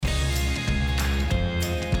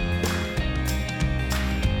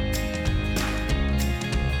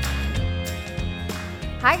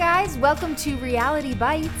Hi guys, welcome to Reality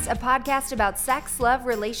Bites, a podcast about sex, love,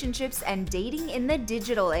 relationships, and dating in the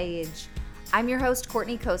digital age. I'm your host,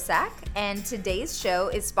 Courtney Kosak, and today's show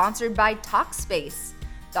is sponsored by Talkspace,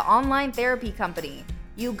 the online therapy company.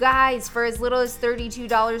 You guys, for as little as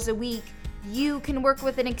 $32 a week, you can work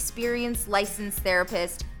with an experienced licensed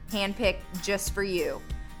therapist, handpicked just for you.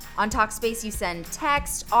 On Talkspace, you send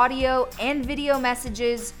text, audio, and video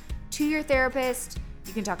messages to your therapist.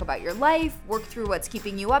 You can talk about your life, work through what's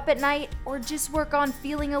keeping you up at night, or just work on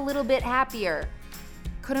feeling a little bit happier.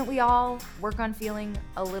 Couldn't we all work on feeling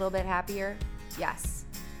a little bit happier? Yes.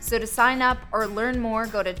 So to sign up or learn more,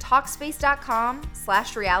 go to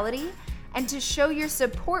Talkspace.com/reality. And to show your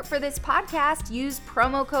support for this podcast, use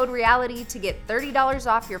promo code REALITY to get $30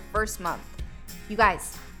 off your first month. You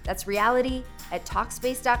guys, that's reality at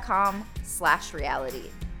Talkspace.com/reality.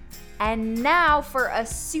 And now for a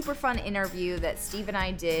super fun interview that Steve and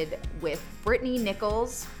I did with Brittani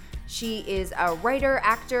Nichols. She is a writer,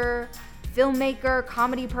 actor, filmmaker,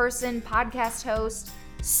 comedy person, podcast host,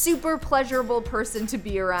 super pleasurable person to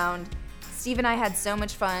be around. Steve and I had so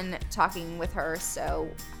much fun talking with her, so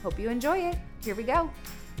hope you enjoy it. Here we go.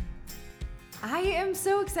 I am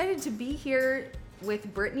so excited to be here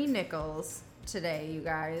with Brittani Nichols today, you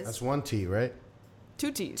guys. That's one T, right?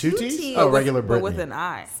 Two T's. Two T's? Oh, regular Brittani. But with an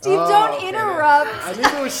I. Steve, don't interrupt. I knew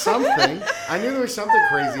there was something.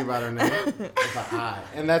 Crazy about her name. With an I.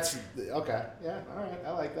 And that's, okay. Yeah, all right.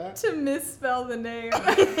 I like that. To misspell the name.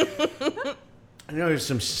 I know there's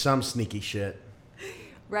some sneaky shit.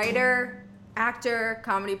 Writer, actor,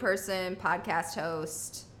 comedy person, podcast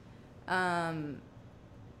host,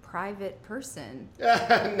 private person.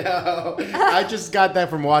 No. I just got that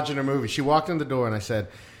from watching her movie. She walked in the door and I said,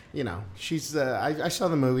 you know, she's, I saw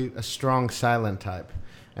the movie, a strong, silent type.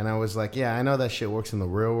 And I was like, yeah, I know that shit works in the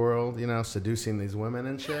real world, you know, seducing these women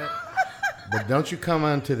and shit. But don't you come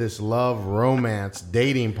onto this love, romance,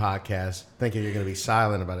 dating podcast thinking you're going to be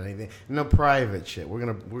silent about anything. No private shit. We're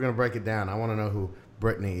gonna break it down. I want to know who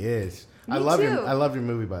Brittani is. Me I love too. your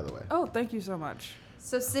movie, by the way. Oh, thank you so much.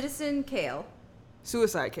 So Citizen Kale.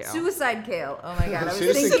 Suicide Kale. Suicide Kale. Oh my God, I was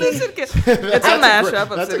Citizen thinking. Citizen Kale. It's a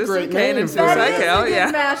mashup of Citizen Kane and Suicide Kale.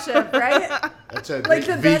 Yeah, Yeah. mashup, right? That's a Like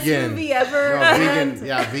the best movie ever.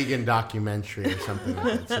 No, vegan documentary or something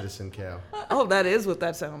like that. Citizen Kale. Oh, that is what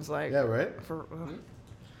that sounds like. Yeah, right?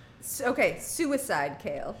 Okay, Suicide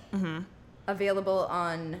Kale. Mm-hmm. Available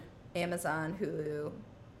on Amazon, Hulu,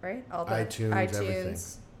 right? All the iTunes, everything.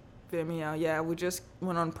 Vimeo. Yeah, we just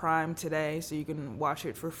went on Prime today, so you can watch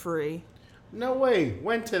it for free. No way.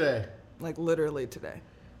 When today? Like literally today.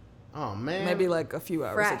 Oh, man. Maybe like a few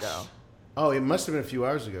hours Fresh. ago. Oh, it must have been a few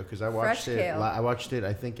hours ago because I watched Fresh it. kale. I watched it,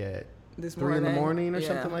 I think, at This 3 in the morning or Yeah.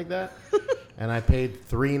 something like that. And I paid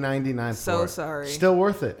 $3.99 for it. So sorry. Still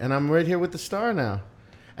worth it. And I'm right here with the star now.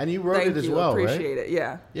 And you wrote Thank it as you. well, Appreciate right? it.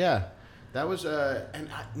 Yeah. Yeah. That was,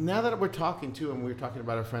 now that we're talking too, and we were talking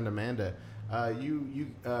about our friend Amanda,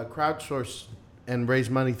 you crowdsourced and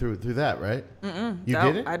raised money through that, right? You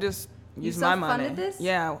did it? I just You used my money. self-funded this?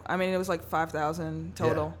 Yeah. I mean, it was like $5,000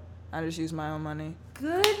 total. I just used my own money.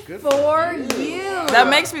 Good for you. That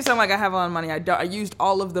makes me sound like I have a lot of money. I don't. I used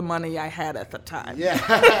all of the money I had at the time. Yeah.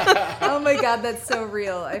 Oh my God, that's so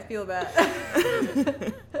real. I feel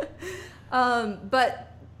that.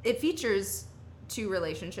 But it features 2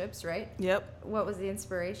 relationships, right? Yep. What was the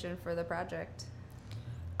inspiration for the project?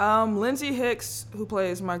 Lindsay Hicks, who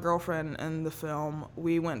plays my girlfriend in the film,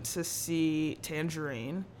 we went to see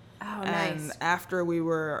Tangerine. Oh, And nice. after we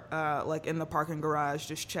were like in the parking garage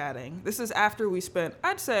just chatting. This is after we spent,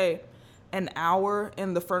 I'd say, an hour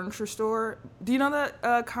in the furniture store. Do you know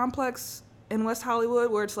that complex in West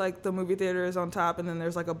Hollywood where it's like the movie theater is on top and then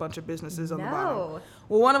there's like a bunch of businesses on the bottom? No.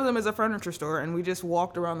 Well, one of them is a furniture store, and we just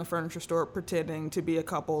walked around the furniture store pretending to be a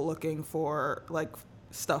couple looking for like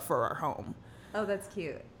stuff for our home. Oh, that's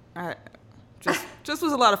cute. Just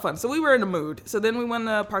was a lot of fun. So we were in the mood. So then we went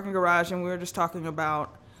to the parking garage and we were just talking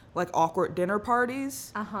about like awkward dinner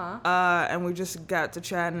parties. And we just got to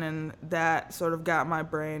chatting, and that sort of got my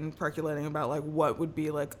brain percolating about like what would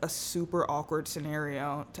be like a super awkward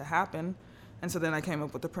scenario to happen. And so then I came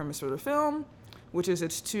up with the premise for the film, which is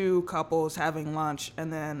it's 2 couples having lunch,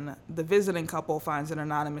 and then the visiting couple finds an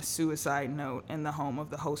anonymous suicide note in the home of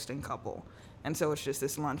the hosting couple. And so it's just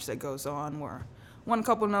this lunch that goes on where one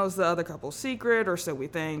couple knows the other couple's secret, or so we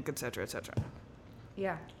think, et cetera, et cetera.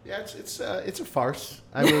 Yeah. Yeah, it's a farce.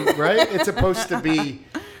 I mean, right? It's supposed to be.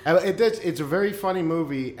 It's a very funny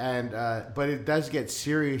movie, and but it does get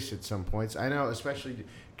serious at some points. I know, especially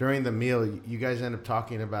during the meal, you guys end up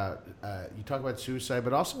talking about. You talk about suicide,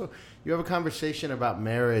 but also you have a conversation about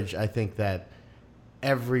marriage. I think that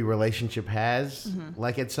every relationship has,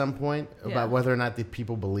 like at some point, about whether or not the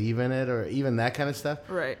people believe in it or even that kind of stuff.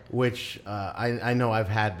 Right. Which I know I've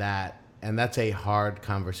had that, and that's a hard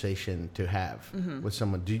conversation to have with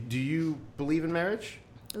someone. Do you believe in marriage?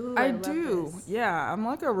 Ooh, I love do. this. Yeah, I'm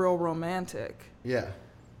like a real romantic. Yeah.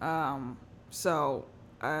 So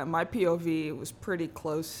my POV was pretty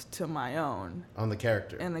close to my own. On the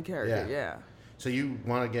character. In the character, yeah. So you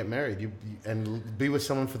want to get married and be with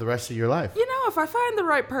someone for the rest of your life? You know, if I find the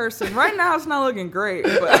right person. Right now it's not looking great,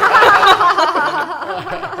 but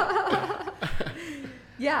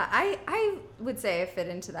Yeah, I would say I fit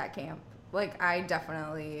into that camp. Like, I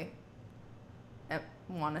definitely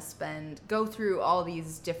want to go through all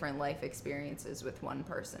these different life experiences with one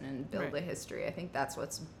person and build a history. I think that's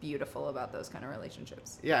what's beautiful about those kind of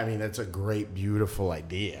relationships. Yeah, I mean, that's a great, beautiful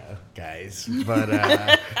idea, guys. But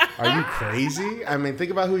are you crazy? I mean,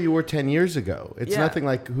 think about who you were 10 years ago. It's nothing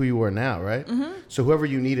like who you are now, right? Mm-hmm. So whoever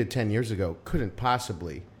you needed 10 years ago couldn't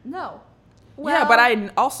possibly. No. Well, yeah, but I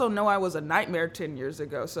also know I was a nightmare 10 years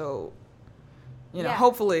ago, so... You know,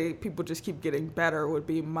 hopefully people just keep getting better would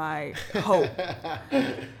be my hope.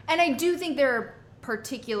 And I do think there are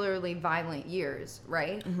particularly violent years,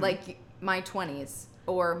 right? Mm-hmm. Like my 20s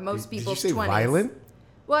or most people's 20s. Did you say violent?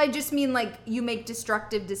 Well, I just mean like you make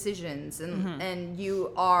destructive decisions and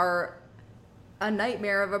you are a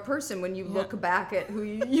nightmare of a person when you look back at who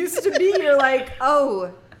you used to be. You're like,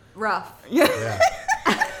 oh, rough. Yeah.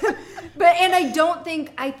 But, and I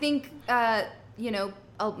think, you know,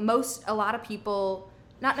 a lot of people,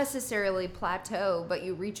 not necessarily plateau, but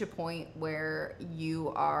you reach a point where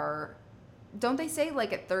you are, don't they say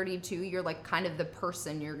like at 32, you're like kind of the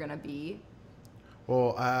person you're going to be?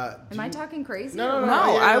 Well, am I talking crazy? No,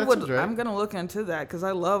 I'm going to look into that because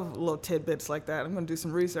I love little tidbits like that. I'm going to do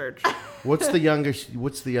some research. What's the youngest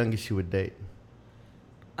you would date?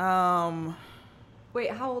 Wait,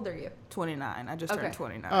 how old are you? 29. I just turned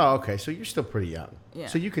 29. Oh, okay. So you're still pretty young. Yeah.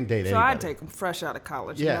 So you can date anybody. So I'd take them fresh out of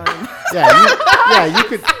college. Yeah. You know what I mean? You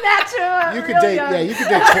could.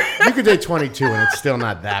 You could date 22 and it's still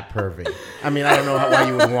not that perfect. I mean, I don't know why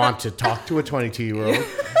you would want to talk to a 22-year-old.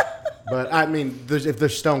 But I mean, if they're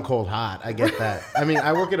stone cold hot, I get that. I mean,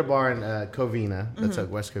 I work at a bar in Covina. That's like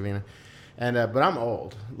West Covina. And but I'm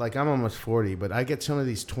old. Like I'm almost 40, but I get some of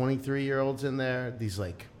these 23-year-olds in there, these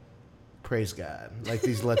like praise God. Like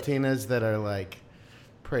these Latinas that are like,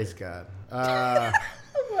 praise God.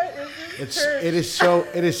 What is this?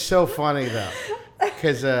 It is so funny though,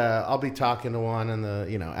 because I'll be talking to one and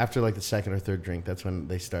after like the second or third drink, that's when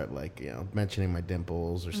they start like mentioning my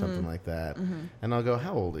dimples or something like that, and I'll go,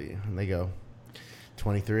 how old are you? And they go,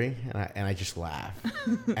 23, and I just laugh,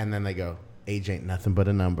 and then they go, age ain't nothing but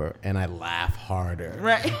a number, and I laugh harder,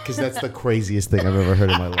 right? Because that's the craziest thing I've ever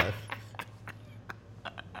heard in my life.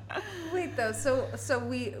 Wait, though, so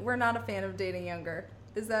we're not a fan of dating younger.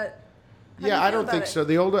 Is that? Yeah, I don't think so.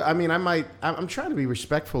 The older, I mean, I'm trying to be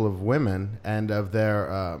respectful of women and of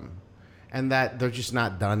their, and that they're just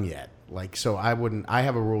not done yet. Like, so I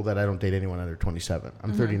have a rule that I don't date anyone under 27.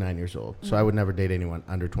 I'm 39 years old, so I would never date anyone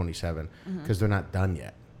under 27 because they're not done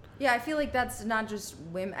yet. Yeah, I feel like that's not just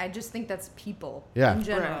women. I just think that's people in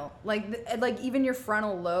general. Right. Like even your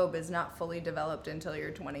frontal lobe is not fully developed until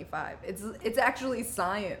you're 25. It's actually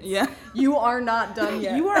science. Yeah. You are not done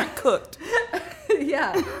yet. You aren't cooked.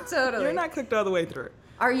 Yeah, totally. You're not cooked all the way through.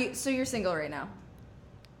 Are you? So you're single right now?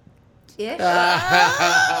 Ish.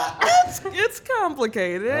 It's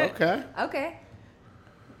complicated. Okay.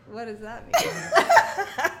 What does that mean?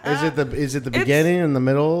 Is it the beginning and the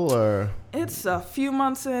middle, or? It's a few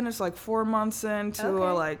months in. It's like 4 months into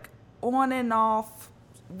like on and off.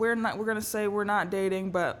 We're gonna say we're not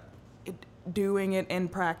dating, but doing it in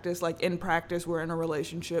practice. Like in practice, we're in a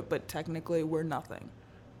relationship, but technically we're nothing.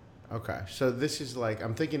 Okay, so this is like,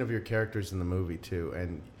 I'm thinking of your characters in the movie too,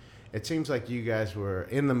 and it seems like you guys were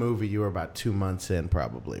in the movie. You were about 2 months in,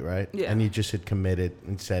 probably, right? Yeah. And you just had committed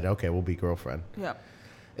and said, "Okay, we'll be girlfriend." Yeah.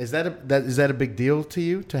 Is that a big deal to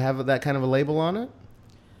you to have that kind of a label on it?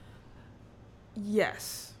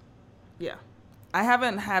 Yes. Yeah. I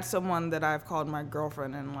haven't had someone that I've called my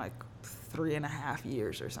girlfriend in like 3.5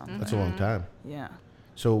 years or something. That's a long time. Yeah.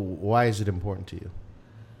 So why is it important to you?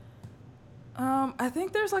 I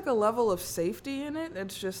think there's like a level of safety in it.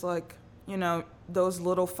 It's just like, those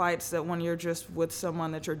little fights that when you're just with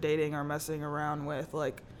someone that you're dating or messing around with,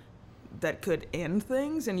 like, that could end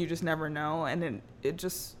things and you just never know. And it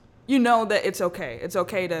just, that it's okay. It's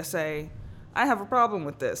okay to say, I have a problem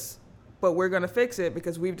with this, but we're going to fix it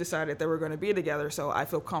because we've decided that we're going to be together. So I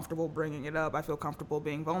feel comfortable bringing it up. I feel comfortable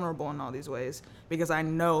being vulnerable in all these ways because I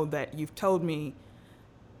know that you've told me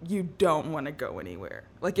you don't want to go anywhere.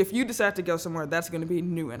 Like, if you decide to go somewhere, that's going to be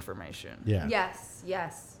new information. Yeah.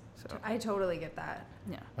 Yes. So. I totally get that.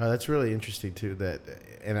 Yeah. That's really interesting too.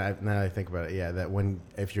 Now that I think about it, that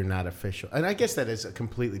if you're not official, and I guess that is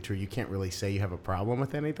completely true. You can't really say you have a problem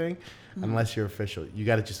with anything unless you're official. You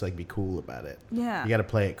got to just like be cool about it. Yeah. You got to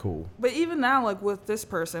play it cool. But even now, like with this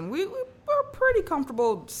person, we're pretty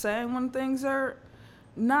comfortable saying when things are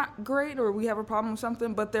not great or we have a problem with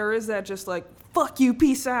something. But there is that just like, fuck you,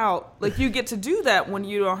 peace out. Like you get to do that when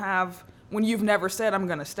you've never said I'm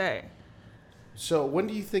gonna stay. So when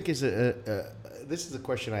do you think is this is a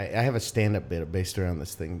question I have a stand-up bit based around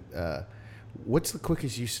this thing. What's the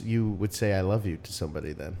quickest you would say I love you to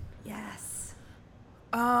somebody then? Yes.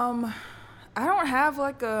 I don't have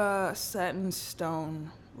like a set in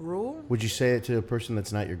stone rule. Would you say it to a person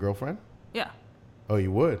that's not your girlfriend? Yeah. Oh,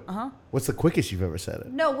 you would? Uh-huh. What's the quickest you've ever said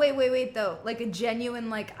it? No, wait, though. Like a genuine,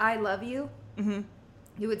 like, I love you. Mm-hmm.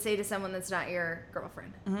 You would say to someone that's not your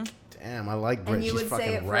girlfriend. Mm-hmm. Damn, I like Britt. And you She's would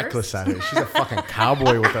say fucking it reckless first? out here. She's a fucking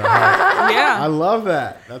cowboy with her heart. Yeah. I love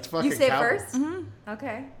that. That's fucking You say it cowboy. first? Mm-hmm.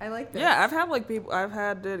 Okay, I like this. Yeah, I've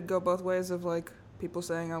had it go both ways of like people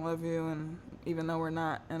saying I love you, and even though we're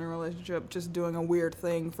not in a relationship, just doing a weird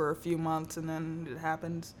thing for a few months and then it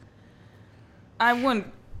happens. I wouldn't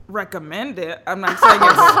recommend it. I'm not saying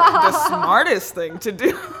it's the smartest thing to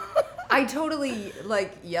do. I totally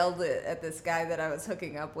like yelled it at this guy that I was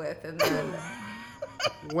hooking up with, and then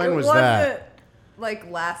When was that? wasn't,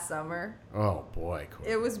 like last summer. Oh boy, cool.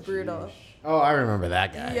 It was brutal. Oh, I remember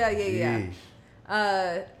that guy. Yeah.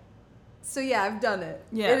 Jeez. So yeah, I've done it.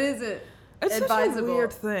 Yeah. It isn't It's advisable. such a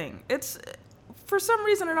weird thing. It's for some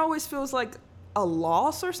reason it always feels like a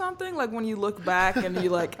loss or something. Like when you look back and you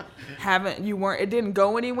like it didn't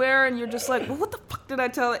go anywhere, and you're just like, well, what the fuck did I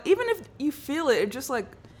tell it? Even if you feel it, it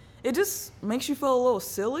just makes you feel a little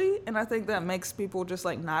silly, and I think that makes people just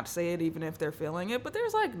like not say it even if they're feeling it. But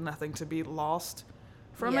there's like nothing to be lost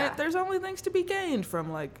from Yeah. it. There's only things to be gained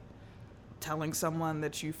from like telling someone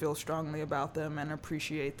that you feel strongly about them and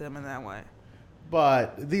appreciate them in that way.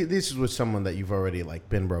 But this is with someone that you've already like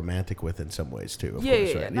been romantic with in some ways too. Of Yeah,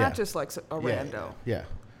 course, yeah, right? not just like a rando. Yeah.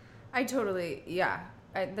 I totally,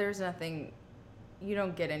 there's nothing, you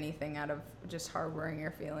don't get anything out of just harboring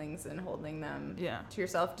your feelings and holding them to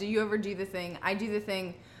yourself. Do you ever do the thing? I do the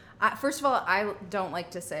thing. First of all, I don't like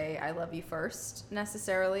to say I love you first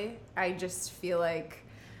necessarily. I just feel like,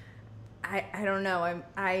 I don't know.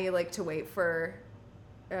 I like to wait for,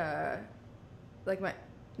 I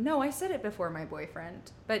said it before my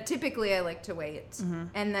boyfriend, but typically I like to wait. Mm-hmm.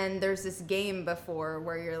 And then there's this game before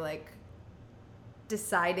where you're like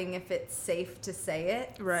deciding if it's safe to say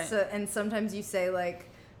it. Right. So, and sometimes you say like,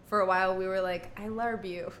 for a while we were like, I love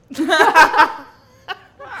you. Is that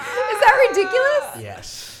ridiculous?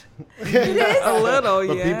 Yes. It is? A little,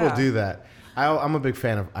 But yeah. people do that. I'm a big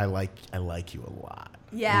fan of I like you a lot.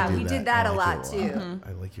 Yeah, we did that a lot too. Mm-hmm.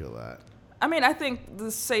 I like you a lot. I mean, I think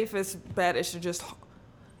the safest bet is to just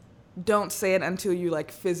don't say it until you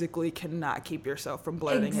like physically cannot keep yourself from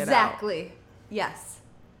blurting it out. Exactly. Yes.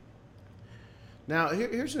 Now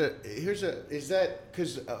here's is that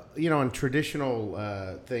because in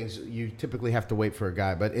traditional things you typically have to wait for a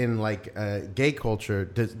guy, but in like gay culture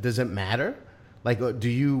does it matter? Like what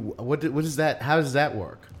is that? How does that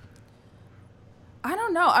work? I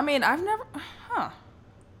don't know. I mean, I've never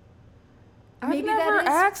Maybe that never is-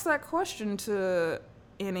 asked that question to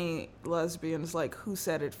any lesbians, like who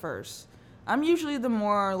said it first. I'm usually the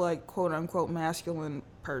more like quote unquote masculine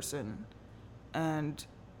person, and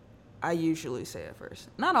I usually say it first.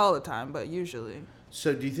 Not all the time, but usually.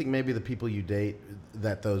 So do you think maybe the people you date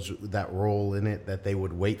that role in it, that they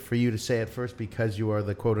would wait for you to say it first because you are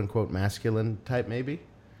the quote unquote masculine type maybe?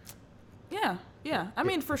 Yeah. I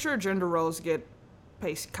mean, for sure gender roles get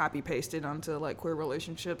copy pasted onto like queer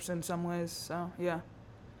relationships in some ways. So yeah.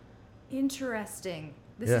 Interesting.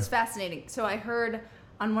 This Yeah. is fascinating. So I heard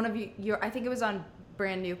on one of I think it was on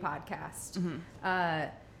Brand New Podcast. Mm-hmm.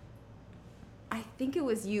 I think it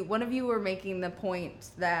was you. One of you were making the point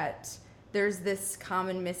that there's this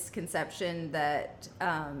common misconception that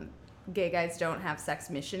gay guys don't have sex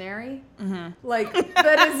missionary. Mm-hmm. Like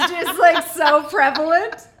that is just like so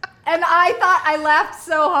prevalent. And I laughed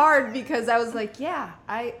so hard because I was like, yeah,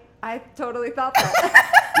 I totally thought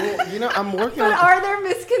that. Well, I'm working But on... are there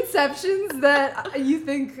misconceptions that you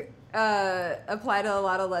think apply to a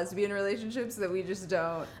lot of lesbian relationships that we just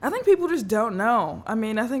don't? I think people just don't know. I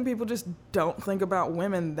mean, I think people just don't think about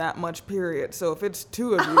women that much, period. So if it's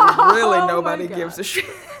two of you, really nobody gives a shit.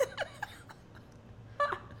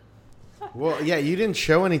 Well, yeah, you didn't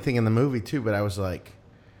show anything in the movie, too, but I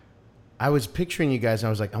was picturing you guys, and I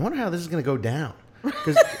was like, I wonder how this is going to go down.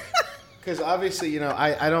 Because obviously, you know,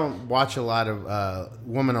 I don't watch a lot of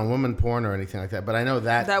woman-on-woman porn or anything like that, but I know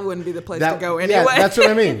that wouldn't be the place to go anyway. Yeah, that's what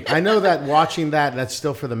I mean. I know that watching that's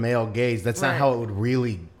still for the male gaze. That's not Right. how it would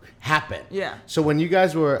really happen. Yeah. So when you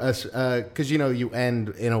guys were, because, you know, you end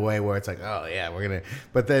in a way where it's like, oh, yeah, we're going to,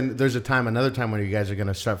 but then there's another time when you guys are going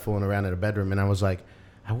to start fooling around in a bedroom, and I was like,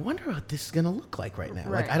 I wonder what this is going to look like right now.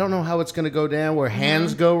 Right. Like, I don't know how it's going to go down where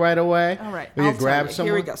hands go right away. All right. Where you I'll grab tell you. someone.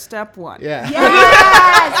 Here we go. Step 1. Yeah.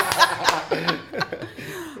 Yes!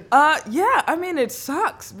 Yeah, I mean, it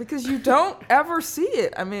sucks because you don't ever see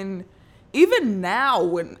it. I mean, even now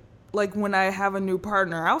when I have a new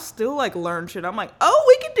partner, I'll still like learn shit. I'm like, oh,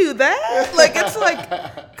 we can do that. Like, it's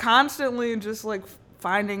like constantly just like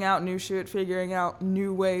finding out new shit, figuring out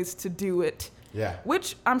new ways to do it. Yeah.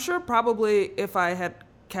 Which I'm sure probably if I had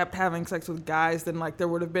kept having sex with guys, then like there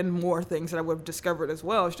would have been more things that I would have discovered as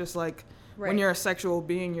well. It's just like when you're a sexual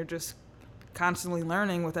being, you're just constantly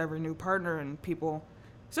learning with every new partner and people,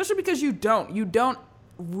 especially because you don't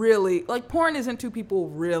really, like, porn isn't two people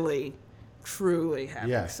really truly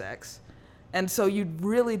having sex. And so you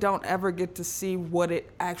really don't ever get to see what it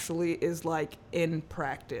actually is like in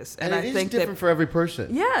practice. And I it think is different for every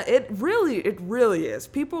person. Yeah, it really is.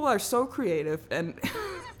 People are so creative, and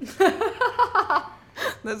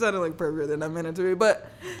that sounded like pervert than I meant it to be.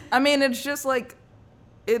 But I mean, it's just like,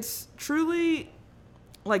 it's truly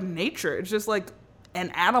like nature. It's just like an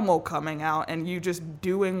animal coming out and you just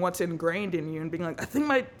doing what's ingrained in you and being like, I think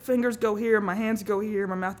my fingers go here, my hands go here,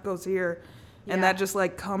 my mouth goes here. And that just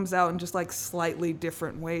like comes out in just like slightly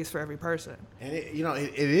different ways for every person. And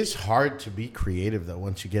it is hard to be creative though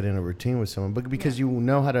once you get in a routine with someone, but because you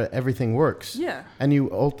know how everything works. Yeah.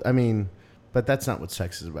 And but that's not what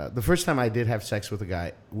sex is about. The first time I did have sex with a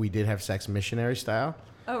guy, we did have sex missionary style.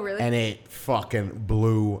 Oh, really? And it fucking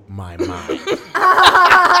blew my mind.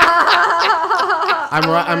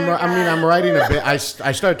 I'm writing a bit. I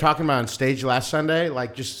started talking about it on stage last Sunday.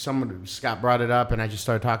 Like, just Scott brought it up, and I just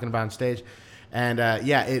started talking about it on stage. And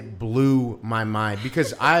it blew my mind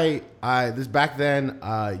because back then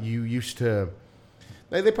you used to.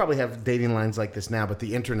 They probably have dating lines like this now, but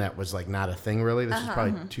the internet was like not a thing really. This was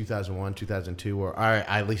probably 2001, 2002, or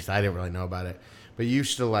at least I didn't really know about it. But you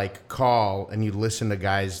used to like call and you'd listen to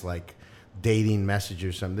guys like dating messages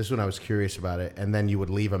or something. This is when I was curious about it. And then you would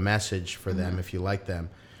leave a message for them if you liked them.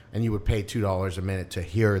 And you would pay $2 a minute to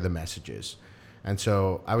hear the messages. And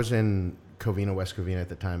so I was in Covina, West Covina at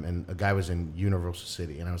the time, and a guy was in Universal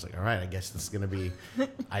City. And I was like, all right, I guess this is going to be...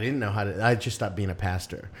 I didn't know how to... I just stopped being a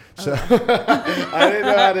pastor. So I didn't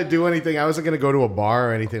know how to do anything. I wasn't going to go to a bar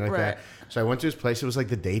or anything like that. So I went to his place. It was like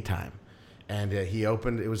the daytime. And he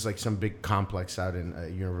opened, it was like some big complex out in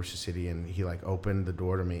University City, and he like opened the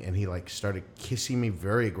door to me, and he like started kissing me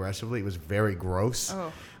very aggressively. It was very gross.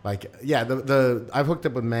 Oh. Like, yeah, I've hooked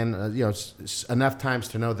up with men, enough times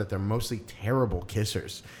to know that they're mostly terrible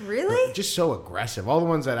kissers. Really? Just so aggressive. All the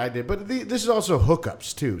ones that I did. But this is also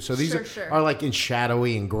hookups, too. So these are like in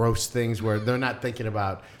shadowy and gross things where they're not thinking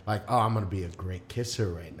about, like, oh, I'm going to be a great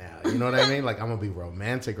kisser right now. You know what I mean? Like, I'm going to be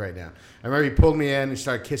romantic right now. I remember he pulled me in and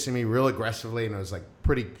started kissing me real aggressively, and it was like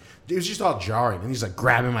it was just all jarring. And he's like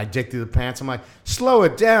grabbing my dick through the pants. I'm like, slow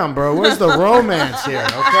it down, bro. Where's the romance here,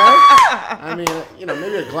 okay? I mean,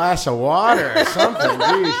 maybe a glass of water or something.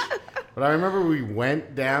 Jeez. But I remember we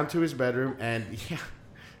went down to his bedroom, and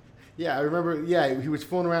I remember, he was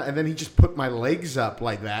fooling around, and then he just put my legs up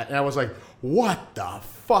like that. And I was like, what the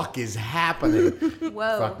fuck is happening?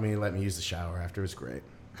 Whoa. Fuck me, let me use the shower after. It was great.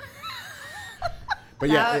 But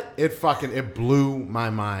yeah, it blew my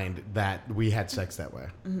mind that we had sex that way.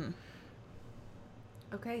 Mm-hmm.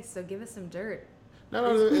 Okay, so give us some dirt. No,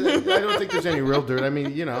 I don't think there's any real dirt. I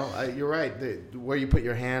mean, you're right. Where you put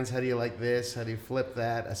your hands, how do you like this? How do you flip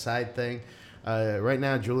that? A side thing. Right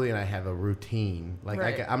now, Julie and I have a routine.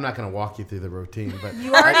 Like, I'm not going to walk you through the routine, but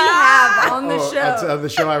you already have on the show. On the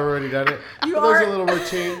show, I've already done it. There's a little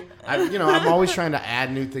routine. I'm always trying to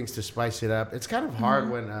add new things to spice it up. It's kind of hard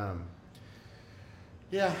when.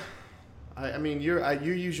 Yeah, I mean, you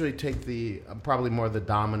usually take the probably more the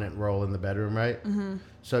dominant role in the bedroom, right? Mm-hmm.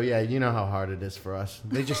 So yeah, you know how hard it is for us.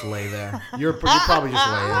 They just lay there. You're probably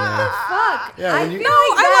just laying there. Fuck. Yeah,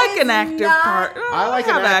 I like an active partner. I like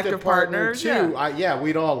an active partner partners, too. Yeah.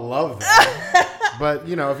 We'd all love that. But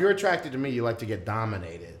if you're attracted to me, you like to get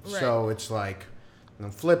dominated. Right. So it's like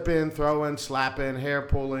flipping, throwing, slapping, hair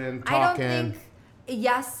pulling, talking.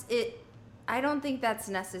 I don't think that's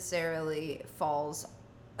necessarily falls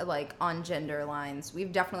like on gender lines.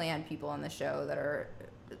 We've definitely had people on the show that are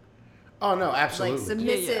oh no, absolutely like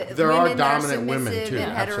submissive. Yeah. There are dominant women too. In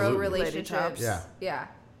hetero absolutely. relationships.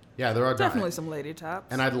 Yeah, there are definitely some lady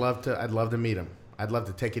tops. And I'd love to meet them. I'd love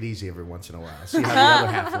to take it easy every once in a while. See how the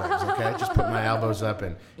other half lives, okay? Just put my elbows up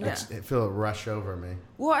and feel it rush over me.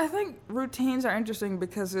 Well, I think routines are interesting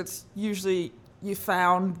because it's usually you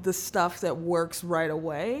found the stuff that works right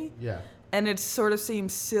away. Yeah. And it sort of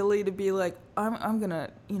seems silly to be like, I'm gonna,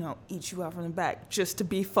 eat you out from the back just to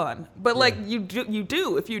be fun. But like you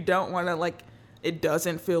do if you don't want to, like, it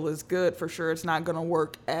doesn't feel as good for sure. It's not gonna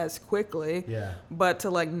work as quickly. Yeah. But to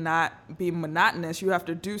like not be monotonous, you have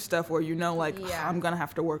to do stuff where I'm gonna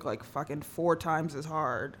have to work like fucking 4 times as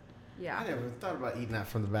hard. Yeah. I never thought about eating that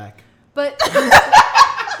from the back. But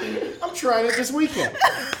I'm trying it this weekend.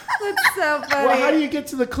 That's so funny. Well, how do you get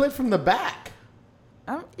to the clit from the back?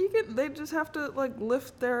 They just have to like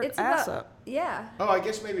lift their ass up. Yeah. Oh, I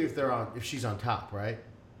guess maybe if she's on top, right?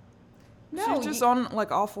 No, she's just on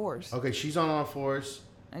like all fours. Okay, she's on all fours.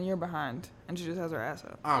 And you're behind, and she just has her ass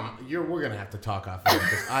up. We're gonna have to talk off air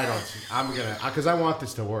because I want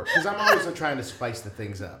this to work. Because I'm always trying to spice the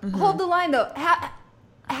things up. Mm-hmm. Hold the line though.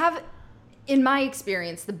 Have, in my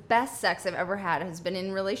experience, the best sex I've ever had has been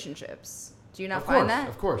in relationships. Do you not find that?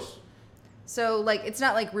 Of course. So like, it's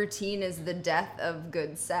not like routine is the death of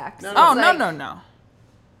good sex. No. No.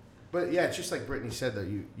 But yeah, it's just like Brittani said though.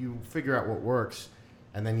 You figure out what works,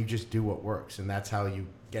 and then you just do what works, and that's how you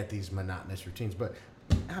get these monotonous routines. But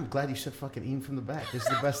I'm glad you said fucking eating from the back. This is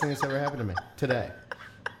the best thing that's ever happened to me today.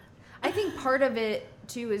 I think part of it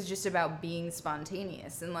too is just about being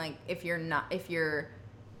spontaneous, and like if you're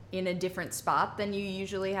in a different spot than you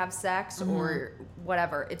usually have sex or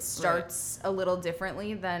whatever, it starts a little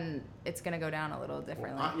differently, then it's gonna go down a little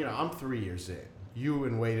differently. Well, I'm 3 years in. You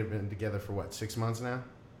and Wade have been together for what, 6 months now?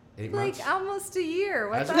 8 months? Like almost a year.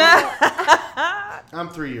 What the hell? I'm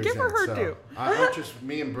 3 years in. Give her due.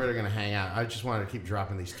 Me and Britt are gonna hang out. I just wanted to keep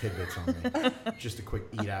dropping these tidbits on me. Just a quick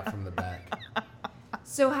eat out from the back.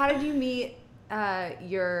 So how did you meet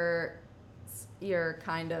your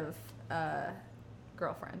kind of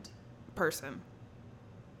girlfriend? Person.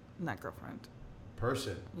 Not girlfriend.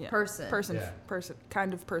 Person. Yeah. Person. Yeah. Person.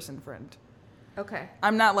 Kind of person friend. Okay.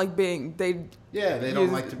 I'm not like being, they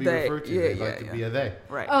don't like to be referred to. They like to be a they.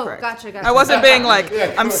 Right. Oh, correct. gotcha. I wasn't being like,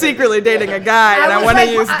 I'm secretly dating a guy and I want to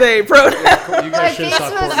use they pronouns. You My guys should face have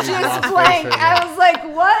saw was Courtney's just lost blank. face right I now. was like,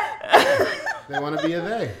 what? They want to be a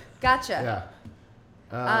they. Gotcha.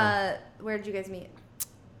 Yeah. Where did you guys meet?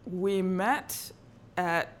 We met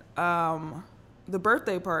at the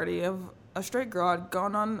birthday party of a straight girl I'd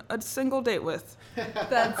gone on a single date with.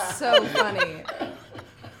 That's so funny.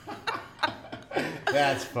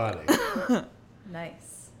 That's funny.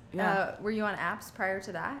 Nice. Yeah. Were you on apps prior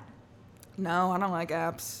to that? No, I don't like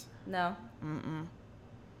apps. No.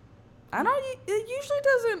 It usually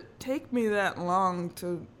doesn't take me that long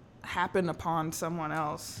to happen upon someone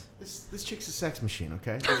else. This chick's a sex machine,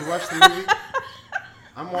 okay? Did you watch the movie?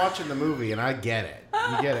 I'm watching the movie and I get it.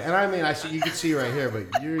 You get it. And I mean, you can see right here,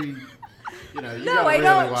 but you No, gotta I really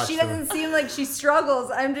don't. watch She the- doesn't seem like she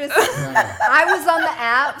struggles. I'm just. I was on the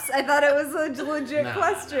apps. I thought it was a legit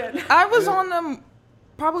question. I was on them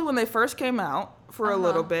probably when they first came out for a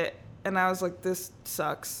little bit, and I was like, this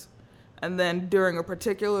sucks. And then during a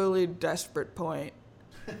particularly desperate point,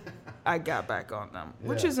 I got back on them.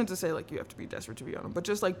 Which isn't to say like you have to be desperate to be on them, but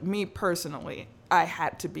just like me personally, I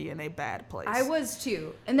had to be in a bad place. I was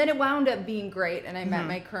too, and then it wound up being great, and I met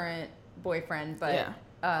my current boyfriend. But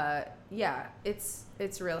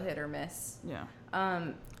it's real hit or miss. Yeah.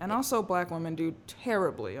 And also, black women do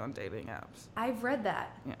terribly on dating apps. I've read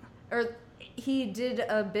that. Yeah. Or he did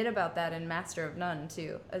a bit about that in Master of None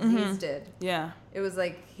too. Aziz did. Yeah. It was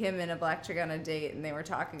like him and a black chick on a date, and they were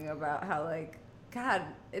talking about how like, God,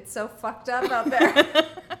 it's so fucked up out there.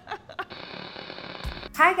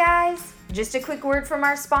 Hi guys, just a quick word from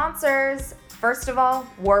our sponsors. First of all,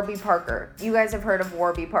 Warby Parker. You guys have heard of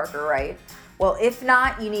Warby Parker, right? Well, if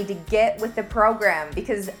not, you need to get with the program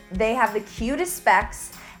because they have the cutest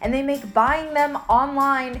specs and they make buying them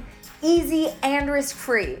online easy and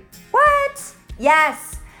risk-free. What?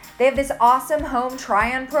 Yes! They have this awesome home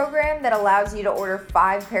try-on program that allows you to order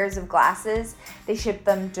 5 pairs of glasses. They ship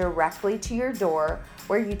them directly to your door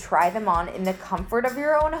where you try them on in the comfort of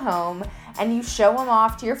your own home and you show them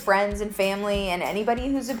off to your friends and family and anybody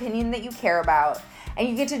whose opinion that you care about. And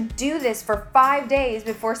you get to do this for 5 days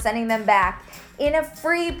before sending them back in a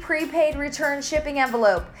free prepaid return shipping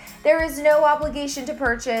envelope. There is no obligation to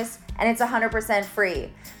purchase and it's 100%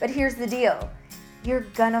 free. But here's the deal. You're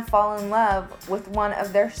gonna fall in love with one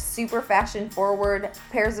of their super fashion forward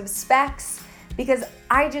pairs of specs because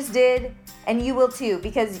I just did and you will too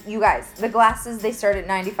because you guys, the glasses, they start at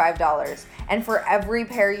 $95 and for every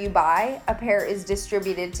pair you buy, a pair is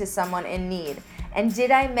distributed to someone in need. And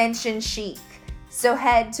did I mention chic? So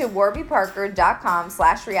head to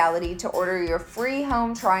warbyparker.com/reality to order your free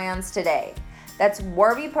home try-ons today. That's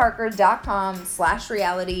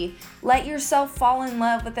warbyparker.com/reality. Let yourself fall in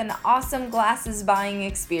love with an awesome glasses buying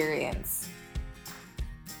experience.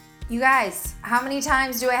 You guys, how many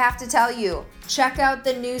times do I have to tell you? Check out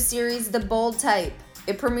the new series, The Bold Type.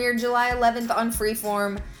 It premiered July 11th on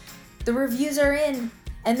Freeform. The reviews are in.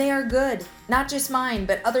 And they are good. Not just mine,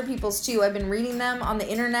 but other people's too. I've been reading them on the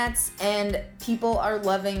internets, and people are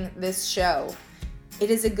loving this show.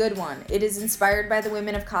 It is a good one. It is inspired by the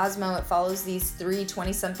women of Cosmo. It follows these 3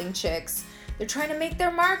 20-something chicks. They're trying to make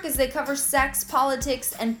their mark as they cover sex,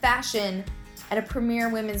 politics, and fashion at a premier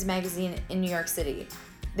women's magazine in New York City.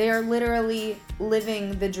 They are literally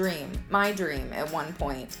living the dream. My dream at one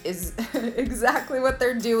point is exactly what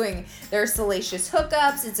they're doing. There are salacious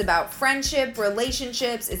hookups. It's about friendship,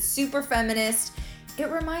 relationships. It's super feminist. It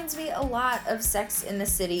reminds me a lot of Sex in the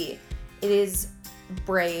City. It is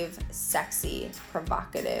brave, sexy,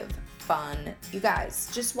 provocative, fun. You guys,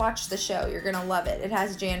 just watch the show. You're going to love it. It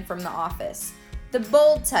has Jan from The Office. The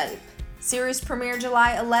Bold Type. Series premiere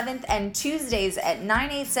July 11th and Tuesdays at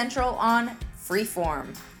 9/8 Central on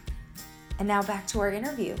Freeform. And now back to our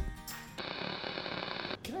interview.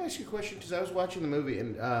 Can I ask you a question? Because I was watching the movie,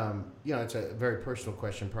 and it's a very personal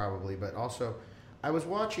question, probably, but also, I was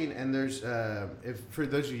watching, and there's, for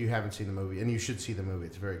those of you who haven't seen the movie, and you should see the movie,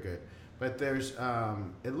 it's very good. But there's,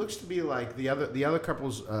 it looks to be like the other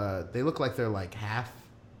couples, they look like they're like half,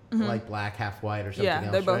 like black, half white, or something else.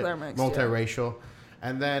 Yeah, they both right? are mixed. Multiracial,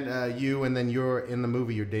 and then you're in the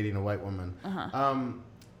movie, you're dating a white woman.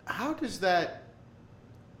 How does that?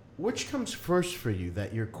 Which comes first for you,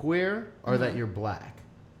 that you're queer or that you're black?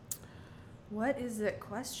 What is that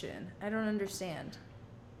question? I don't understand.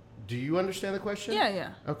 Do you understand the question?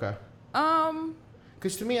 Yeah. Okay.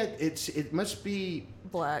 Because to me, it must be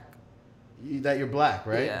Black. that you're black,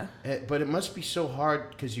 right? Yeah. But it must be so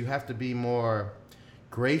hard because you have to be more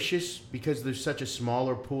gracious because there's such a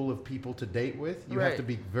smaller pool of people to date with. You have to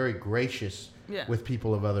be very gracious with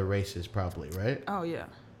people of other races, probably, right? Oh, yeah.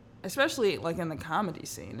 Especially, like, in the comedy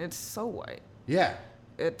scene. It's so white. Yeah.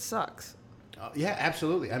 It sucks. Yeah,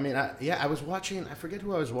 absolutely. I mean, I was watching, I forget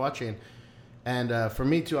who I was watching, and for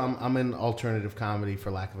me, too, I'm in alternative comedy,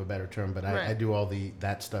 for lack of a better term, but I do all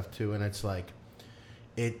that stuff, too, and it's like,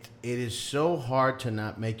 it is so hard to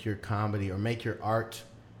not make your comedy or make your art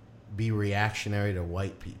be reactionary to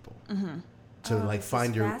white people. To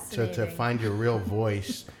find your real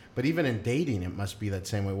voice. But even in dating, it must be that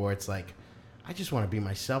same way, where it's like, I just want to be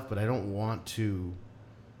myself, but I don't want to.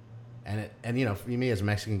 And for me as a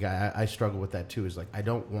Mexican guy, I struggle with that too. Is like, I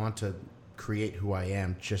don't want to create who I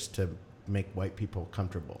am just to make white people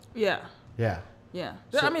comfortable. Yeah.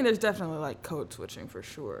 So, I mean, there's definitely like code switching for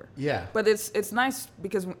sure. Yeah. But it's nice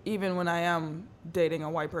because even when I am dating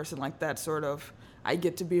a white person, like that sort of, I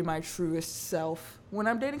get to be my truest self when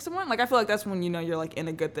I'm dating someone. Like, I feel like that's when you're like in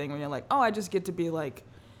a good thing, when you're like, oh, I just get to be like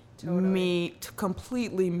me,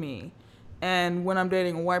 completely me. And when I'm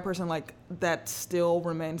dating a white person, like, that still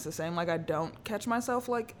remains the same. Like, I don't catch myself,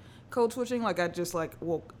 like, code switching. Like, I just, like,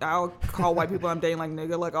 I'll call white people I'm dating, like,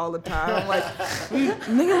 nigga, like, all the time. Like,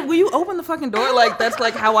 nigga, will you open the fucking door? Like, that's,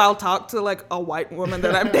 like, how I'll talk to, like, a white woman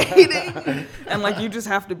that I'm dating. And, like, you just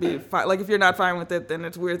have to be fine. Like, if you're not fine with it, then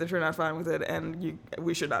it's weird that you're not fine with it, and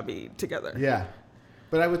we should not be together. Yeah.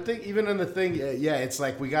 But I would think, even in the thing, it's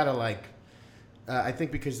like, we gotta, like, I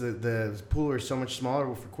think because the pool is so much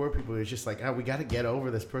smaller for queer people, it's just like, we got to get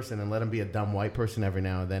over this person and let them be a dumb white person every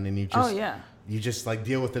now and then, and you just like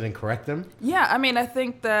deal with it and correct them. Yeah, I mean, I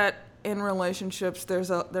think that in relationships,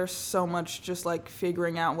 there's so much just like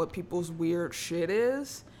figuring out what people's weird shit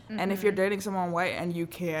is, and if you're dating someone white and you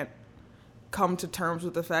can't come to terms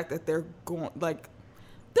with the fact that they're going like.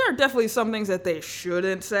 There are definitely some things that they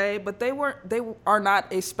shouldn't say, but they are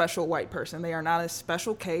not a special white person. They are not a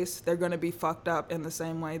special case. They're going to be fucked up in the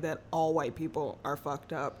same way that all white people are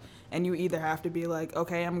fucked up. And you either have to be like,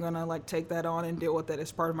 okay, I'm going to like take that on and deal with it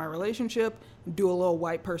as part of my relationship, do a little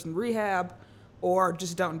white person rehab, or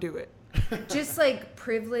just don't do it. Just like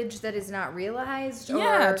privilege that is not realized?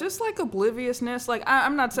 Yeah, just like obliviousness. Like,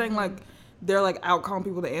 I'm not saying like, they're like out calling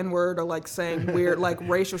people the N-word or like saying weird like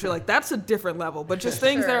racial shit. Like, that's a different level. But just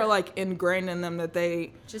things that are like ingrained in them that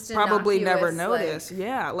they just probably never notice.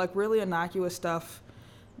 Yeah, like really innocuous stuff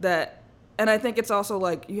that, and I think it's also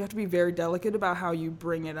like you have to be very delicate about how you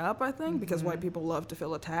bring it up, I think, because white people love to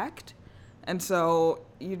feel attacked. And so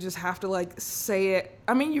you just have to like say it.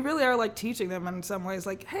 I mean, you really are like teaching them in some ways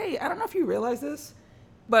like, hey, I don't know if you realize this,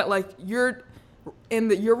 but like you're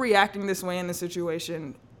reacting this way in the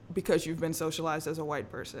situation because you've been socialized as a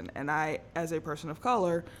white person. And I, as a person of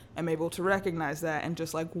color, am able to recognize that and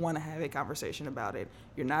just like want to have a conversation about it.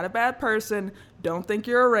 You're not a bad person. Don't think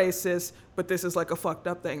you're a racist, but this is like a fucked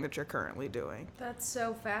up thing that you're currently doing. That's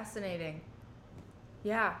so fascinating.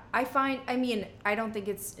 Yeah. I don't think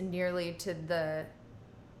it's nearly to the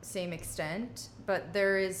same extent, but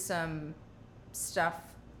there is some stuff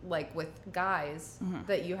like with guys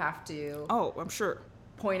that you have to Oh, I'm sure.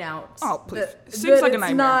 point out. Oh, please. That, Seems like a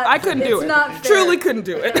nightmare. I couldn't do it. Truly couldn't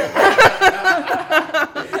do it.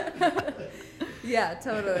 Yeah,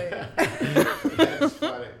 totally. That's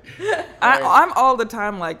funny. I'm all the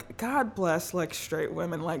time like, God bless like straight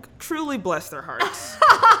women, like truly bless their hearts.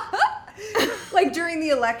 Like during the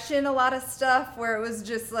election, a lot of stuff where it was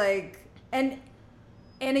just like, and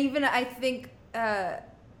even I think a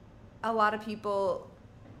lot of people,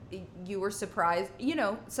 you were surprised,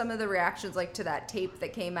 some of the reactions like to that tape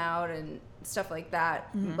that came out and stuff like that.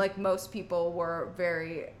 Mm-hmm. Like most people were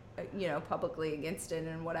very, publicly against it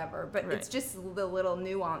and whatever. But It's just the little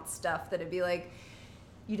nuanced stuff that it'd be like,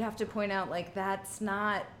 you'd have to point out like that's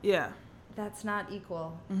not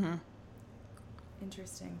equal. Mm-hmm.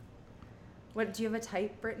 Interesting. What do you have a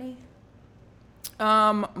type, Brittany?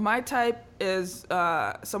 My type is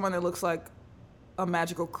someone that looks like a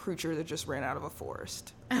magical creature that just ran out of a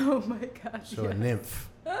forest. Oh my gosh. So yes. A nymph.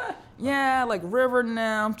 Yeah, like river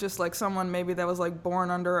nymph, just like someone maybe that was like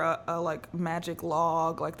born under a like magic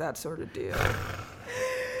log, like that sort of deal.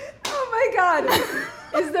 Oh my God.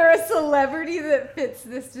 Is there a celebrity that fits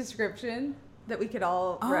this description that we could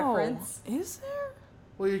all reference? Is there?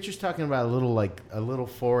 Well, you're just talking about a little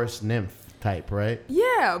forest nymph type, right?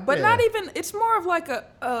 Yeah, but not even. It's more of like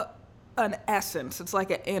an essence. It's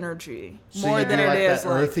like an energy more than it is that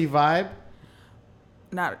like earthy vibe.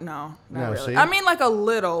 Not really. See? I mean, like a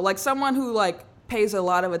little, like someone who like pays a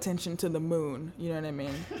lot of attention to the moon. You know what I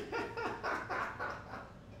mean?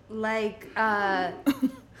 Like,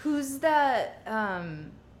 who's the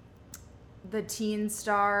teen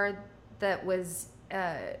star that was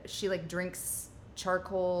she like drinks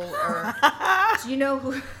charcoal or do you know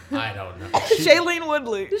who? I don't know. Shailene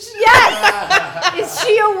Woodley. Yes. Is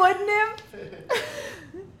she a wood nymph?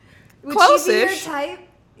 Would Close-ish. she be your type?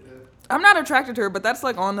 I'm not attracted to her, but that's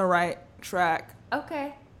like on the right track.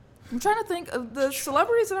 Okay. I'm trying to think of the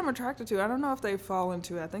celebrities that I'm attracted to. I don't know if they fall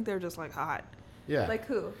into it. I think they're just like hot. Yeah. Like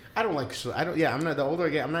who? I'm not, the older I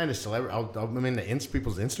get, I'm not into celebrity. I'm into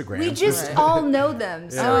people's Instagram. We just all know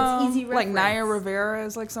them, so it's easy reference. Like Naya Rivera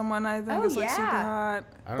is like someone I think is like super hot.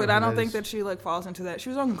 I don't think that she like falls into that. She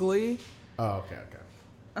was on Glee. Oh, okay.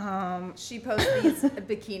 She posts these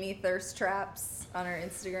bikini thirst traps on her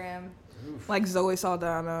Instagram. Oof. Like Zoe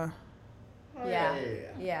Saldana. Oh, yeah.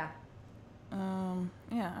 Yeah, I don't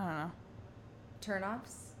know.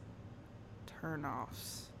 Turn-offs?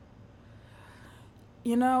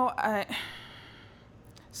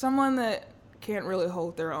 Someone that can't really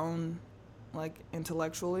hold their own, like,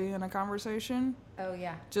 intellectually in a conversation. Oh,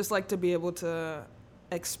 yeah. Just, like, to be able to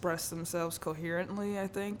express themselves coherently, I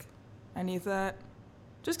think. I need that.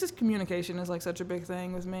 Just because communication is, like, such a big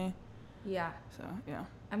thing with me. Yeah. So, yeah.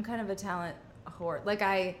 I'm kind of a talent whore. Like,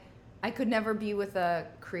 I could never be with a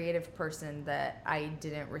creative person that I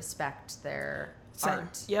didn't respect their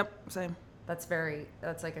art. Yep, same. That's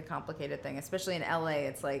like a complicated thing, especially in LA.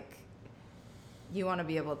 It's like you want to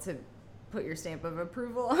be able to put your stamp of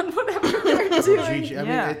approval on whatever they're doing. I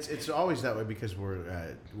mean, it's always that way because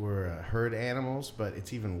we're herd animals, but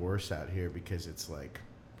it's even worse out here because it's like,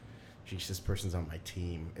 geez, this person's on my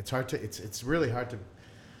team. It's really hard to,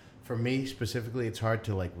 for me specifically, it's hard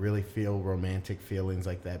to like really feel romantic feelings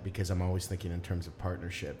like that because I'm always thinking in terms of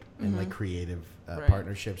partnership and like creative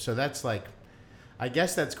partnership. So that's like, I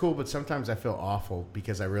guess that's cool, but sometimes I feel awful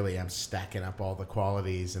because I really am stacking up all the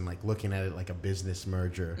qualities and like looking at it like a business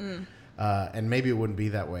merger. And maybe it wouldn't be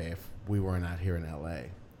that way if we weren't out here in LA.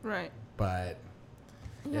 Right. But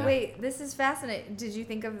yeah. Wait, this is fascinating. Did you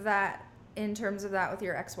think of that in terms of that with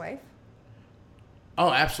your ex-wife?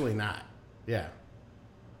 Oh, absolutely not. Yeah.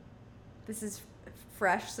 This is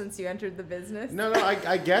fresh since you entered the business? No,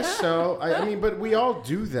 I guess so. I mean, but we all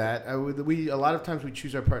do that. A lot of times we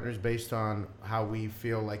choose our partners based on how we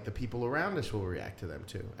feel like the people around us will react to them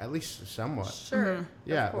too, at least somewhat. Sure. Mm-hmm.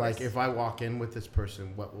 Yeah, like if I walk in with this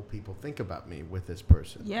person, what will people think about me with this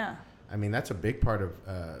person? Yeah. I mean, that's a big part of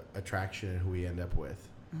attraction and who we end up with.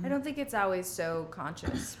 I don't think it's always so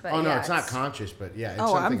conscious. But no, it's not conscious, but yeah. It's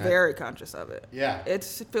I'm very conscious of it. Yeah. It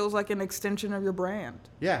feels like an extension of your brand.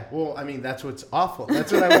 Yeah, well, I mean, that's what's awful.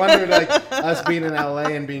 That's what I wonder, like, us being in LA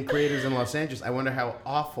and being creators in Los Angeles, I wonder how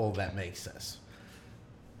awful that makes us.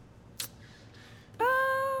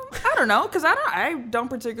 I don't know, because I don't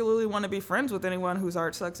particularly want to be friends with anyone whose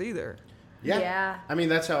art sucks either. Yeah. I mean,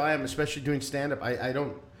 that's how I am, especially doing stand-up. I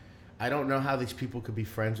don't know how these people could be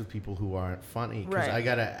friends with people who aren't funny. Because Right.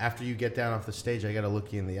 after you get down off the stage, I got to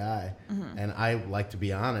look you in the eye. And I like to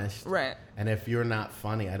be honest. Right. And if you're not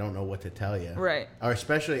funny, I don't know what to tell you. Right. Or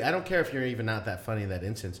especially, I don't care if you're even not that funny in that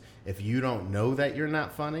instance. If you don't know that you're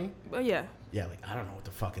not funny. But yeah. Yeah, like, I don't know what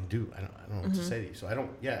to fucking do. I don't know what to say to you. So I don't,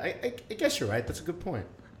 I guess you're right. That's a good point.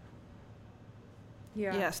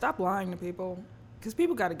 Yeah. Yeah, stop lying to people. Because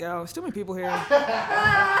people got to go. There's too many people here.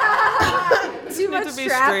 Too much to be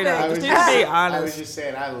traffic. straight up. Just need to be honest. I was just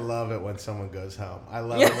saying, I love it when someone goes home. I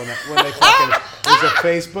love it when they fucking, there's a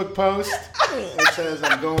Facebook post that says,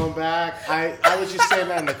 I'm going back. I was just saying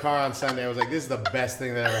that in the car on Sunday. I was like, this is the best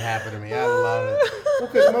thing that ever happened to me. I love it. Well,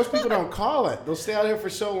 because most people don't call it. They'll stay out here for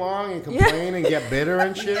so long and complain and get bitter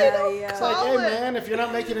and shit. It's like, hey, man, if you're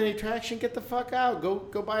not making any traction, get the fuck out.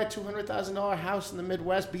 Go buy a $200,000 house in the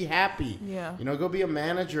Midwest. Be happy. Yeah. You know, go be a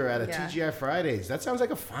manager at a TGI Fridays. That sounds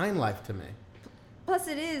like a fine life to me. Plus,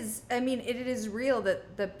 it is real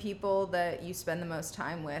that the people that you spend the most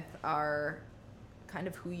time with are kind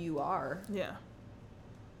of who you are. Yeah.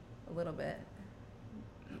 A little bit.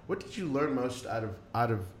 What did you learn most out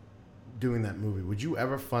of doing that movie? Would you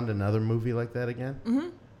ever fund another movie like that again?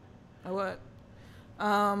 Mm-hmm. What?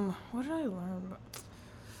 What did I learn?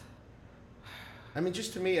 I mean,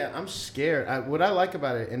 just to me, I'm scared. What I like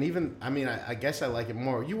about it, and even, I mean, I guess I like it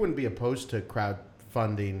more. You wouldn't be opposed to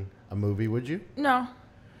crowdfunding a movie, would you? No.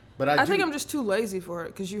 But I think I'm just too lazy for it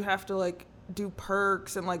because you have to, like, do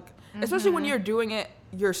perks and, like, especially when you're doing it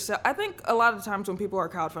yourself. I think a lot of the times when people are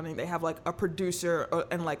crowdfunding, they have, like, a producer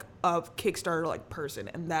and, like, a Kickstarter, like, person,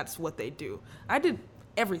 and that's what they do. I did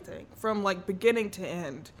everything from, like, beginning to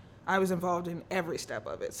end. I was involved in every step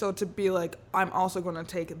of it. So to be like, I'm also going to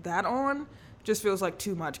take that on just feels like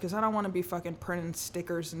too much because I don't want to be fucking printing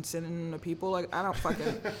stickers and sending them to people. Like, I don't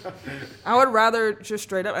fucking... I would rather just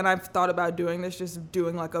straight up, and I've thought about doing this, just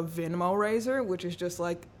doing like a Venmo raiser, which is just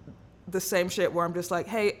like the same shit where I'm just like,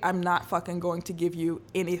 hey, I'm not fucking going to give you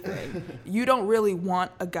anything. You don't really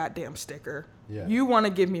want a goddamn sticker. Yeah. You want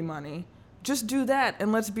to give me money. Just do that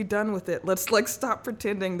and let's be done with it. Let's like stop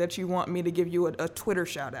pretending that you want me to give you a Twitter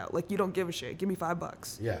shout out. Like, you don't give a shit. Give me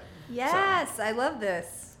 $5. Yeah. Yes, I love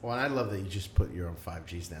this. Well, and I love that you just put your own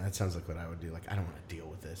 5Gs down. That sounds like what I would do. Like, I don't want to deal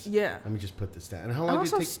with this. Yeah. Let me just put this down. And how I'm long do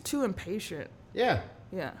also you take? too impatient. Yeah.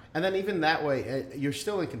 Yeah. And then even that way, you're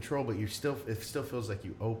still in control, but it still feels like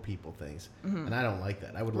you owe people things. And I don't like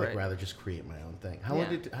that. I would like rather just create my own thing.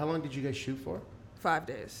 How long did you guys shoot for? 5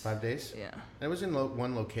 days. 5 days? Yeah. And it was in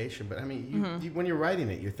one location, but I mean, you, when you're writing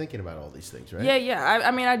it, you're thinking about all these things, right? Yeah. I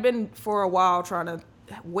mean, I'd been for a while trying to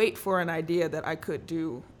wait for an idea that I could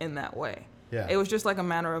do in that way. Yeah. It was just like a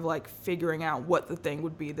matter of like figuring out what the thing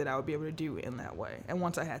would be that I would be able to do in that way. And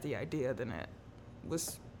once I had the idea, then it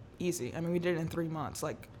was easy. I mean, we did it in 3 months.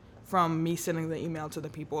 Like, from me sending the email to the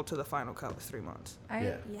people to the final cut was 3 months.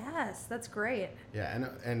 Yes, that's great. Yeah,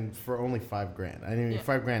 and for only $5,000. I mean,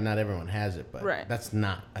 $5,000, not everyone has it, but that's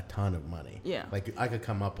not a ton of money. Yeah. Like, I could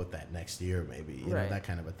come up with that next year, maybe, you know, that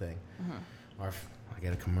kind of a thing. Or if I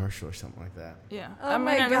get a commercial or something like that. Yeah. Oh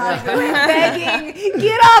my God! Quit begging.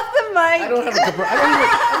 Get off the mic. I don't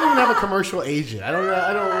even have a commercial agent. I don't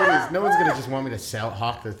really. No one's gonna just want me to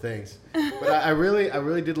hawk their things. But I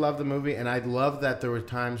really did love the movie, and I love that there were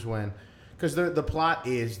times when, because the plot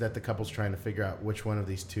is that the couple's trying to figure out which one of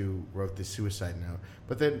these two wrote this suicide note.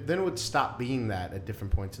 But then it would stop being that at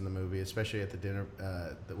different points in the movie, especially at the dinner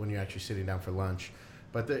when you're actually sitting down for lunch.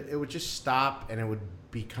 But it would just stop, and it would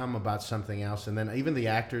become about something else. And then even the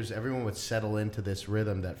actors, everyone would settle into this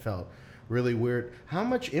rhythm that felt really weird. How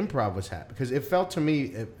much improv was happening? Because it felt to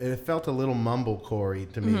me, it felt a little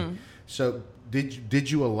mumblecore to me. So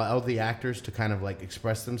did you allow the actors to kind of like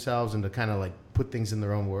express themselves and to kind of like put things in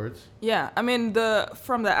their own words? Yeah, I mean,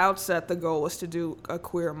 from the outset, the goal was to do a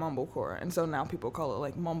queer mumblecore, and so now people call it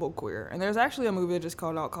like Mumblequeer. And there's actually a movie that just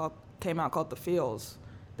came out called The Feels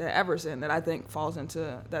that Ever's in that I think falls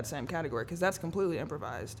into that same category because that's completely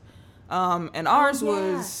improvised. And ours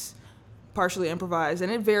was partially improvised,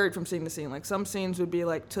 and it varied from scene to scene. Like, some scenes would be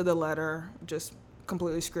like to the letter, just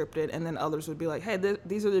completely scripted, and then others would be like, hey,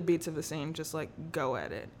 these are the beats of the scene, just like go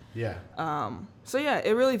at it. Yeah. So yeah,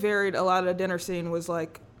 it really varied. A lot of the dinner scene was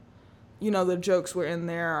like, you know, the jokes were in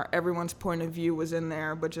there, everyone's point of view was in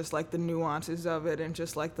there, but just like the nuances of it and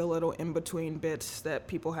just like the little in-between bits that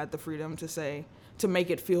people had the freedom to say to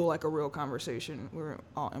make it feel like a real conversation were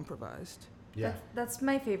all improvised. Yeah. That's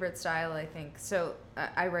my favorite style, I think. So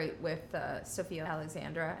I write with Sophia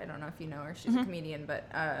Alexandra. I don't know if you know her. She's a comedian, but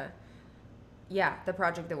the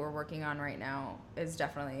project that we're working on right now is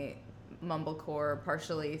definitely mumblecore,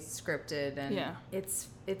 partially scripted, and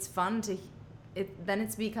it's fun to. Then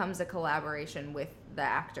it becomes a collaboration with the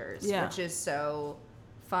actors, which is so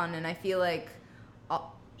fun, and I feel like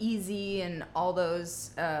Easy and all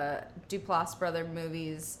those Duplass brother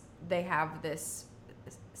movies, they have this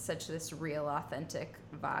real authentic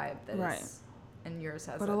vibe that is, and yours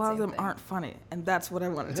has. But that a lot of same them thing. aren't funny, and that's what I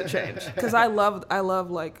wanted to change. Because I love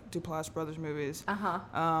like Duplass brothers movies.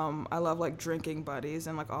 I love like Drinking Buddies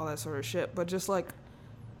and like all that sort of shit. But just like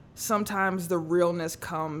sometimes the realness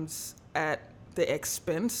comes at the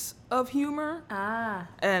expense of humor.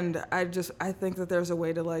 And I think that there's a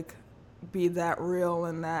way to like be that real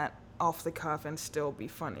and that off the cuff and still be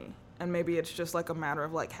funny. And maybe it's just like a matter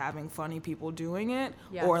of like having funny people doing it,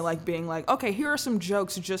 or like being like, okay, here are some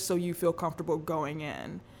jokes just so you feel comfortable going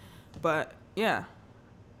in. But that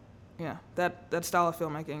style of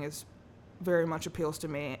filmmaking is very much appeals to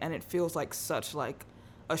me, and it feels like such like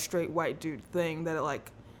a straight white dude thing that it,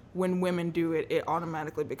 like when women do it, it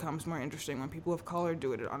automatically becomes more interesting. When people of color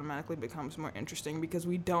do it, it automatically becomes more interesting because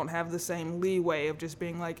we don't have the same leeway of just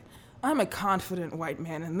being like, I'm a confident white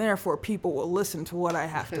man, and therefore people will listen to what I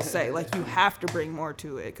have to say. Like, you have to bring more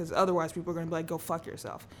to it, because otherwise people are going to be like, go fuck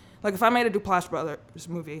yourself. Like, if I made a Duplass Brothers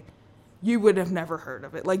movie, you would have never heard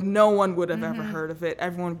of it. Like, no one would have ever heard of it.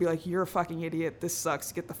 Everyone would be like, you're a fucking idiot. This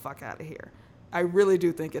sucks. Get the fuck out of here. I really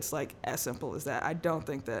do think it's, like, as simple as that. I don't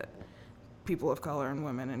think that people of color and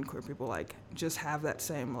women and queer people, like, just have that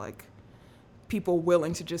same, like, people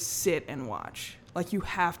willing to just sit and watch. Like, you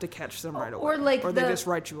have to catch them right away, or they just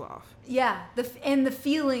write you off. Yeah, and the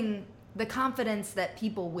feeling, the confidence that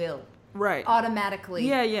people will. Right. Automatically.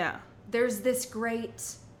 Yeah. There's this great,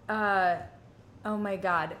 oh my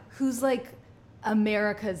God, who's like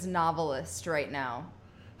America's novelist right now?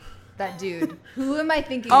 That dude. Who am I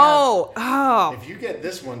thinking of? Oh. If you get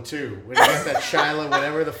this one too, when you get that Shyla,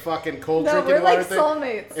 whatever the fucking cold drinking water water thing. No, we're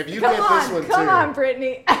like soulmates. If you get this one too. Come on,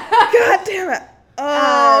 Brittany. God damn it.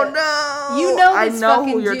 Oh, no. You know this I know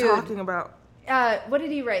fucking who you're dude. talking about. What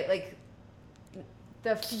did he write? Like,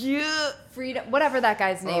 freedom, whatever that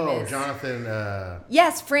guy's name is. Oh, Jonathan.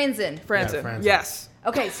 Yes, Franzen. Franzen. Yes.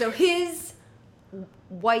 Okay, so his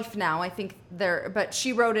wife now, I think but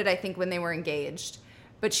she wrote it, I think, when they were engaged.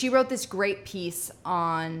 But she wrote this great piece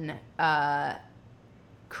on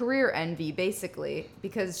career envy, basically,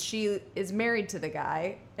 because she is married to the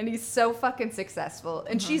guy, and he's so fucking successful.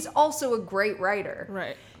 And she's also a great writer.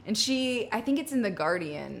 Right. And I think it's in The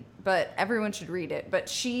Guardian, but everyone should read it. But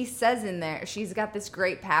she says in there, she's got this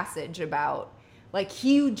great passage about, like,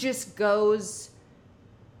 he just goes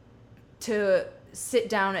to sit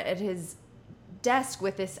down at his desk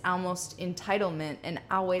with this almost entitlement, and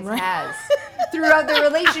always has throughout the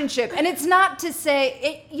relationship. And it's not to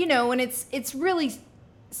say it, and it's really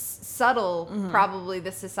subtle, probably,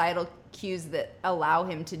 the societal cues that allow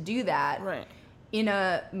him to do that in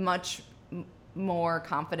a much more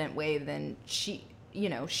confident way than she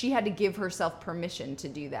had to give herself permission to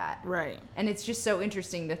do that. Right. And it's just so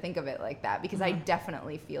interesting to think of it like that, because I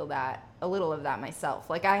definitely feel that, a little of that myself.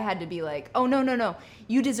 Like, I had to be like, oh, no,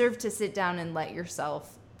 you deserve to sit down and let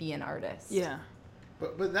yourself be an artist. Yeah.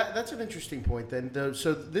 But that's an interesting point then.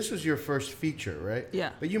 So this was your first feature, right?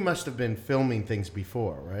 Yeah. But you must have been filming things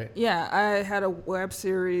before, right? Yeah, I had a web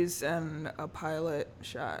series and a pilot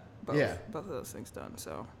shot. Both of those things done,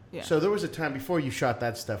 so yeah. So there was a time before you shot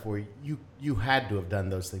that stuff where you had to have done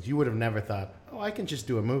those things. You would have never thought, oh, I can just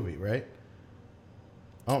do a movie, right?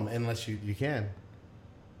 Oh, unless you can.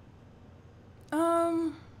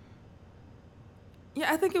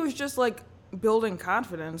 Yeah, I think it was just like building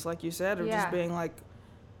confidence, like you said, or just being like,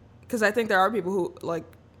 because I think there are people who like,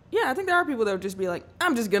 I think there are people that would just be like,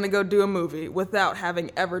 I'm just gonna go do a movie without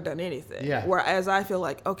having ever done anything. Yeah. Whereas I feel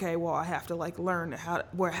like, okay, well, I have to like learn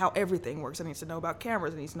how everything works. I need to know about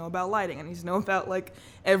cameras. I need to know about lighting. I need to know about like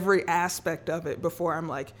every aspect of it before I'm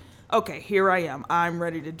like, okay, here I am. I'm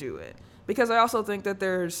ready to do it. Because I also think that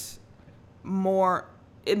there's more.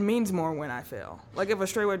 It means more when I fail. Like, if a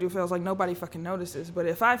straight white dude fails, like, nobody fucking notices. But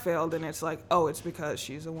if I fail, then it's like, oh, it's because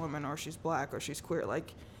she's a woman, or she's black, or she's queer.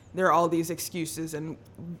 Like, there are all these excuses and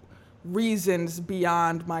reasons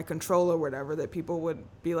beyond my control or whatever that people would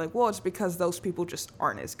be like, well, it's because those people just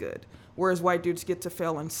aren't as good. Whereas white dudes get to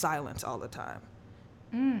fail in silence all the time.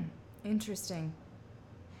 Interesting.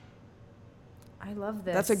 I love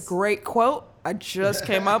this. That's a great quote. I just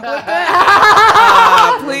came up with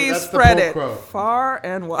it. Please spread it far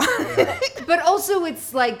and wide. Yeah. But also,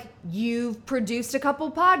 it's like you've produced a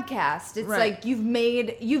couple podcasts. It's like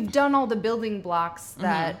you've done all the building blocks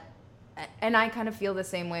that, and I kind of feel the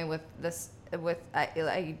same way with this.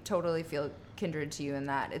 I totally feel kindred to you in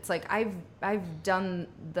that. It's like I've done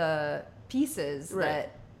the pieces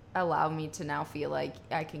that allow me to now feel like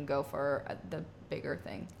I can go for the bigger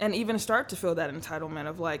thing. And even start to feel that entitlement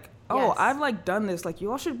of like, oh, I've like done this. Like,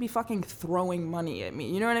 you all should be fucking throwing money at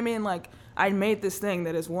me. You know what I mean? Like, I made this thing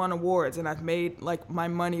that has won awards, and I've made like my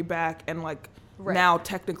money back, and like now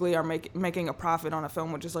technically are making a profit on a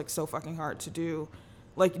film, which is like so fucking hard to do.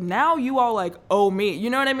 Like, now you all like owe me. You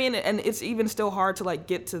know what I mean? And it's even still hard to like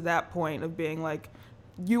get to that point of being like,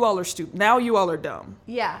 you all are stupid. Now you all are dumb.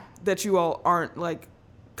 Yeah. That you all aren't like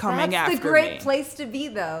coming after me. That's the great place to be,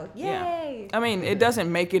 though. Yay! Yeah. I mean, it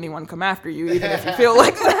doesn't make anyone come after you, even if you feel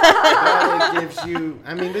like that. It gives you.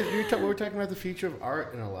 I mean, we're talking about the future of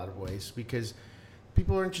art in a lot of ways, because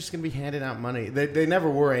people aren't just going to be handing out money. They never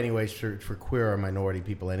were, anyways, for queer or minority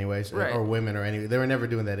people, anyways, or women or any. They were never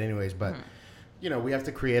doing that, anyways. But you know, we have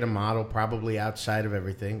to create a model probably outside of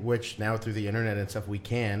everything, which now through the internet and stuff we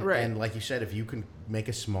can. Right. And like you said, if you can make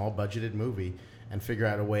a small budgeted movie and figure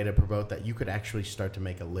out a way to promote that, you could actually start to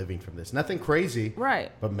make a living from this. Nothing crazy,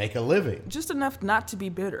 right? But make a living. Just enough not to be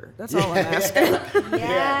bitter. That's all I'm asking.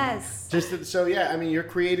 Yes. Yeah. I mean, you're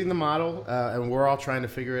creating the model, and we're all trying to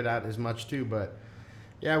figure it out as much too. But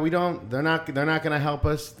yeah, we don't. They're not going to help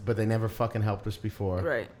us, but they never fucking helped us before.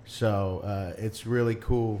 Right. So it's really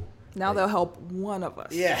cool. Now they'll help one of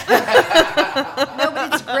us. Yeah. No,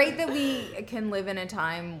 but it's great that we can live in a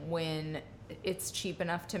time when it's cheap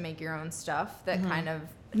enough to make your own stuff that kind of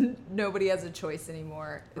nobody has a choice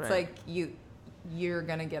anymore. It's like you're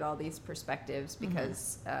gonna get all these perspectives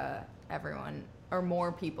because everyone or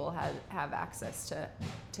more people have access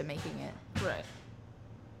to making it. Right.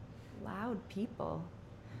 Loud people.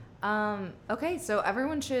 Okay, so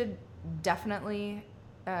everyone should definitely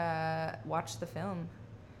watch the film.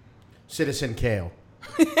 Citizen Kale.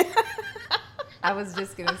 I was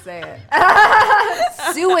just gonna say it.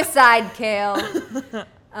 Suicide Kale.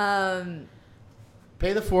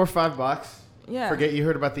 Pay the $4 or $5. Yeah. Forget you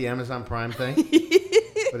heard about the Amazon Prime thing.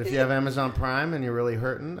 But if you have Amazon Prime and you're really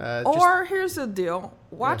hurting, here's the deal: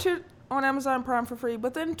 watch it on Amazon Prime for free,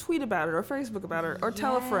 but then tweet about it or Facebook about it or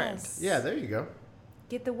tell a friend. Yeah, there you go.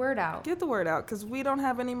 Get the word out. Get the word out, because we don't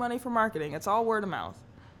have any money for marketing. It's all word of mouth.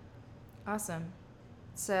 Awesome.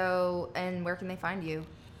 So, and where can they find you?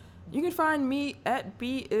 You can find me at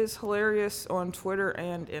 @BIsHilarious on Twitter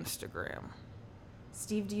and Instagram.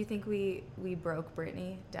 Steve, do you think we broke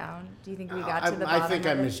Brittany down? Do you think we got to the bottom I think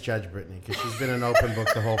I misjudged Brittany, because she's been an open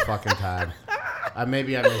book the whole fucking time.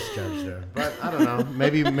 Maybe I misjudged her, but I don't know.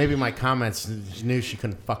 Maybe my comments knew she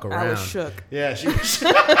couldn't fuck around. I was shook. Yeah, she was.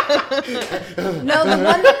 No,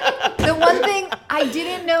 the one thing I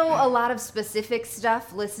didn't know a lot of specific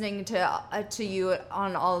stuff listening to you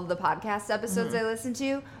on all of the podcast episodes I listened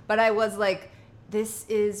to, but I was like, this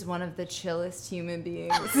is one of the chillest human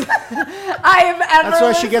beings I have ever. That's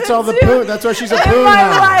why she gets all the poon. That's why she's a poon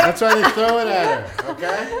now. That's why they throw it at her.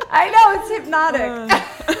 Okay. I know, it's hypnotic.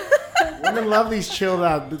 Women love these chilled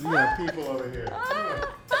out, people over here.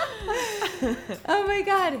 Oh my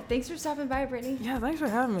God! Thanks for stopping by, Brittany. Yeah, thanks for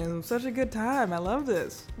having me. It was such a good time. I love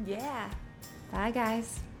this. Yeah. Bye,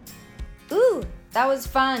 guys. Ooh, that was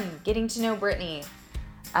fun getting to know Brittany.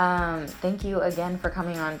 Thank you again for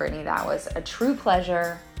coming on, Brittany. That was a true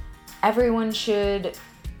pleasure. Everyone should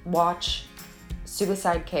watch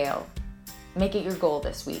Suicide Kale. Make it your goal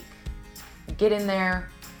this week. Get in there,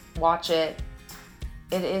 watch it.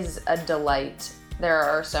 It is a delight. There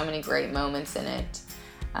are so many great moments in it.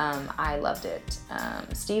 I loved it.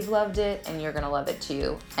 Steve loved it, and you're going to love it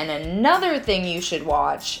too. And another thing you should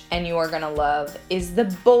watch, and you are going to love, is The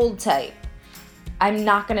Bold Type. I'm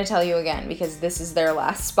not going to tell you again because this is their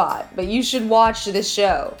last spot, but you should watch this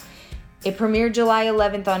show. It premiered July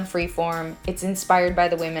 11th on Freeform. It's inspired by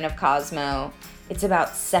the women of Cosmo. It's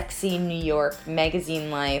about sexy New York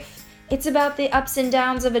magazine life. It's about the ups and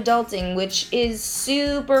downs of adulting, which is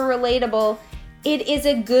super relatable. It is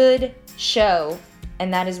a good show,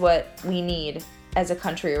 and that is what we need as a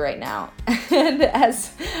country right now and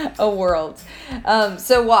as a world.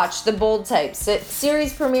 So watch The Bold Type.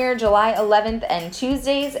 Series premiere July 11th and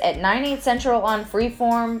Tuesdays at 9/8 Central on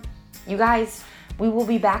Freeform. You guys, we will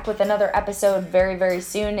be back with another episode very, very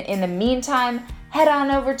soon. In the meantime, head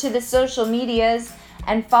on over to the social medias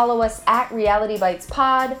and follow us at Reality Bites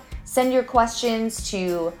Pod. Send your questions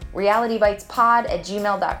to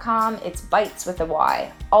realitybitespod@gmail.com. It's bites with a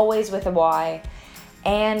Y, always with a Y.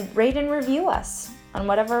 And rate and review us on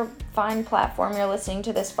whatever fine platform you're listening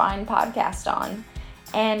to this fine podcast on.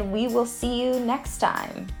 And we will see you next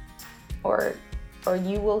time. Or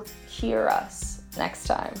you will hear us next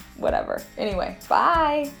time. Whatever. Anyway,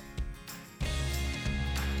 bye.